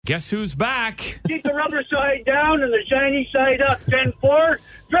Guess who's back? Keep the rubber side down and the shiny side up. 10-4,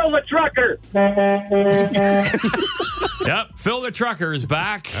 Phil the Trucker. Yep, Phil the Trucker is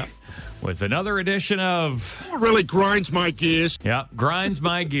back with another edition of... It really grinds my gears. Yep, Grinds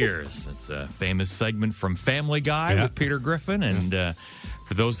My Gears. It's a famous segment from Family Guy with Peter Griffin. And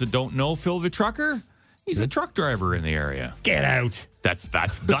for those that don't know Phil the Trucker, he's a truck driver in the area. Get out. That's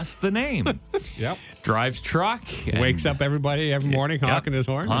the name. Yep. Drives truck. And Wakes up everybody every morning honking his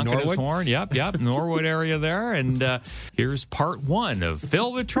horn. Honking in his Norwood. horn. Yep. Norwood area there. And here's part one of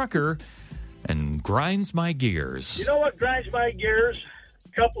Phil the Trucker and Grinds My Gears. You know what grinds my gears?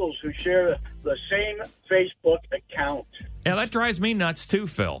 Couples who share the same Facebook account. Yeah, that drives me nuts too,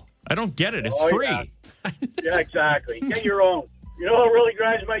 Phil. I don't get it. It's free. Yeah, exactly. Get your own. You know what really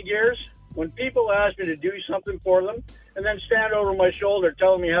grinds my gears? When people ask me to do something for them and then stand over my shoulder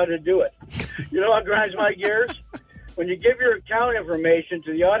telling me how to do it. You know what grinds my gears? When you give your account information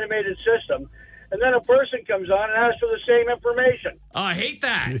to the automated system and then a person comes on and asks for the same information. Oh, I hate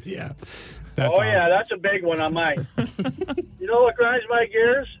that. Yeah. That's a big one on mine. You know what grinds my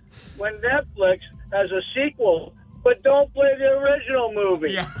gears? When Netflix has a sequel, but don't play the original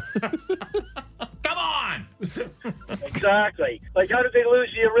movie. Yeah. Come on. Exactly. Like, how did they lose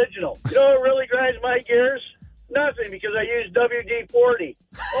the original? You know what really grinds my gears? Nothing, because I use WD-40.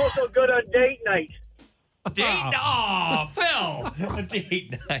 Also good on date night. Phil.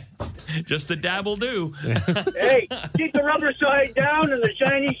 Date night. Just a dabble do. Hey, keep the rubber side down and the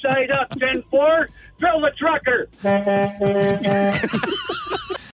shiny side up. 10-4, Phil the Trucker.